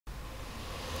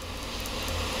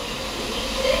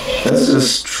That's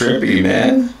just trippy,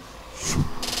 man.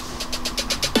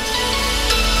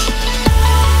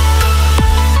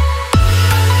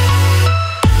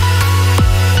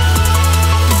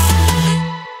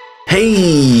 Hey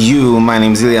you, my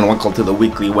name's Ilya and welcome to the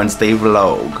weekly Wednesday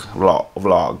vlog.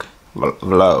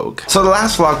 So the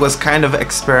last vlog was kind of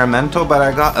experimental, but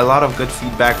I got a lot of good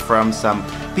feedback from some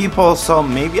people, so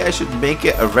maybe I should make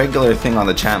it a regular thing on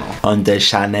the channel.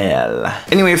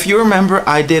 Anyway, if you remember,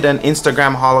 I did an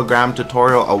Instagram hologram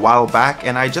tutorial a while back,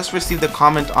 and I just received a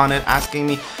comment on it asking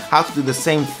me how to do the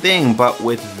same thing but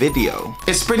with video.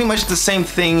 It's pretty much the same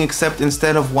thing, except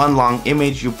instead of one long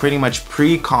image, you pretty much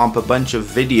pre-comp a bunch of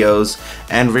videos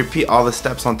and repeat all the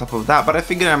steps on top of that, but I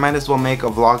figured I might as well make a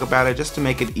vlog about it just to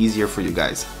make it easier for you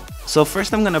guys. So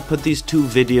first I'm gonna put these two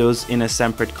videos in a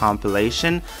separate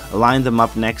compilation, line them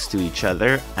up next to each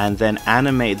other, and then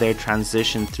animate their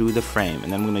transition through the frame.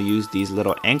 And I'm gonna use these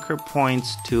little anchor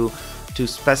points to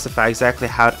specify exactly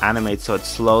how it animates so it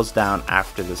slows down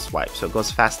after the swipe. So it goes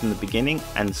fast in the beginning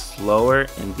and slower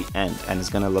in the end, and it's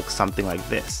gonna look something like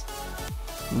this.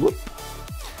 Whoop.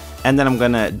 And then I'm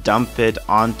gonna dump it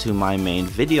onto my main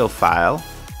video file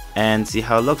and see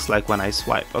how it looks like when I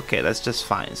swipe. Okay, that's just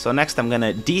fine. So next I'm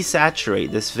gonna desaturate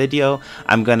this video.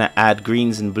 I'm gonna add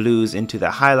greens and blues into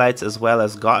the highlights as well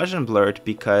as Gaussian blur it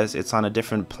because it's on a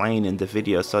different plane in the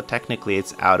video, so technically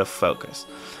it's out of focus.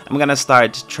 I'm gonna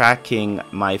start tracking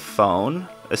my phone,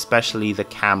 especially the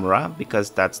camera, because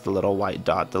that's the little white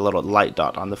dot, the little light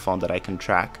dot on the phone that I can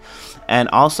track. And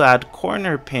also add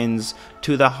corner pins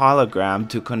to the hologram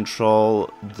to control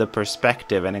the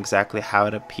perspective and exactly how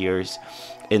it appears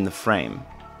in the frame.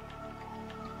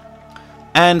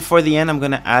 And for the end, I'm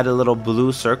gonna add a little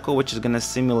blue circle, which is gonna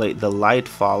simulate the light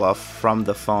fall off from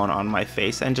the phone on my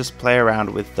face, and just play around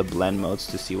with the blend modes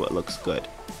to see what looks good.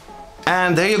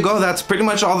 And there you go, that's pretty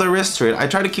much all there is to it. I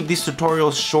try to keep these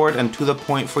tutorials short and to the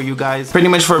point for you guys. Pretty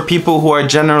much for people who are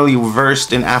generally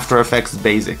versed in After Effects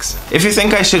basics. If you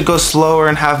think I should go slower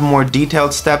and have more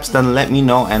detailed steps, then let me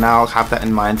know and I'll have that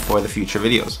in mind for the future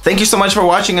videos. Thank you so much for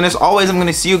watching, and as always, I'm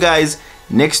gonna see you guys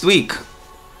next week.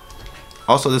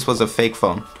 Also, this was a fake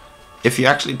phone. If you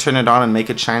actually turn it on and make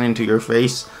it shine into your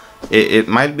face, it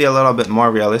might be a little bit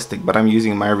more realistic, but I'm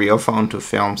using my real phone to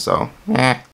film, so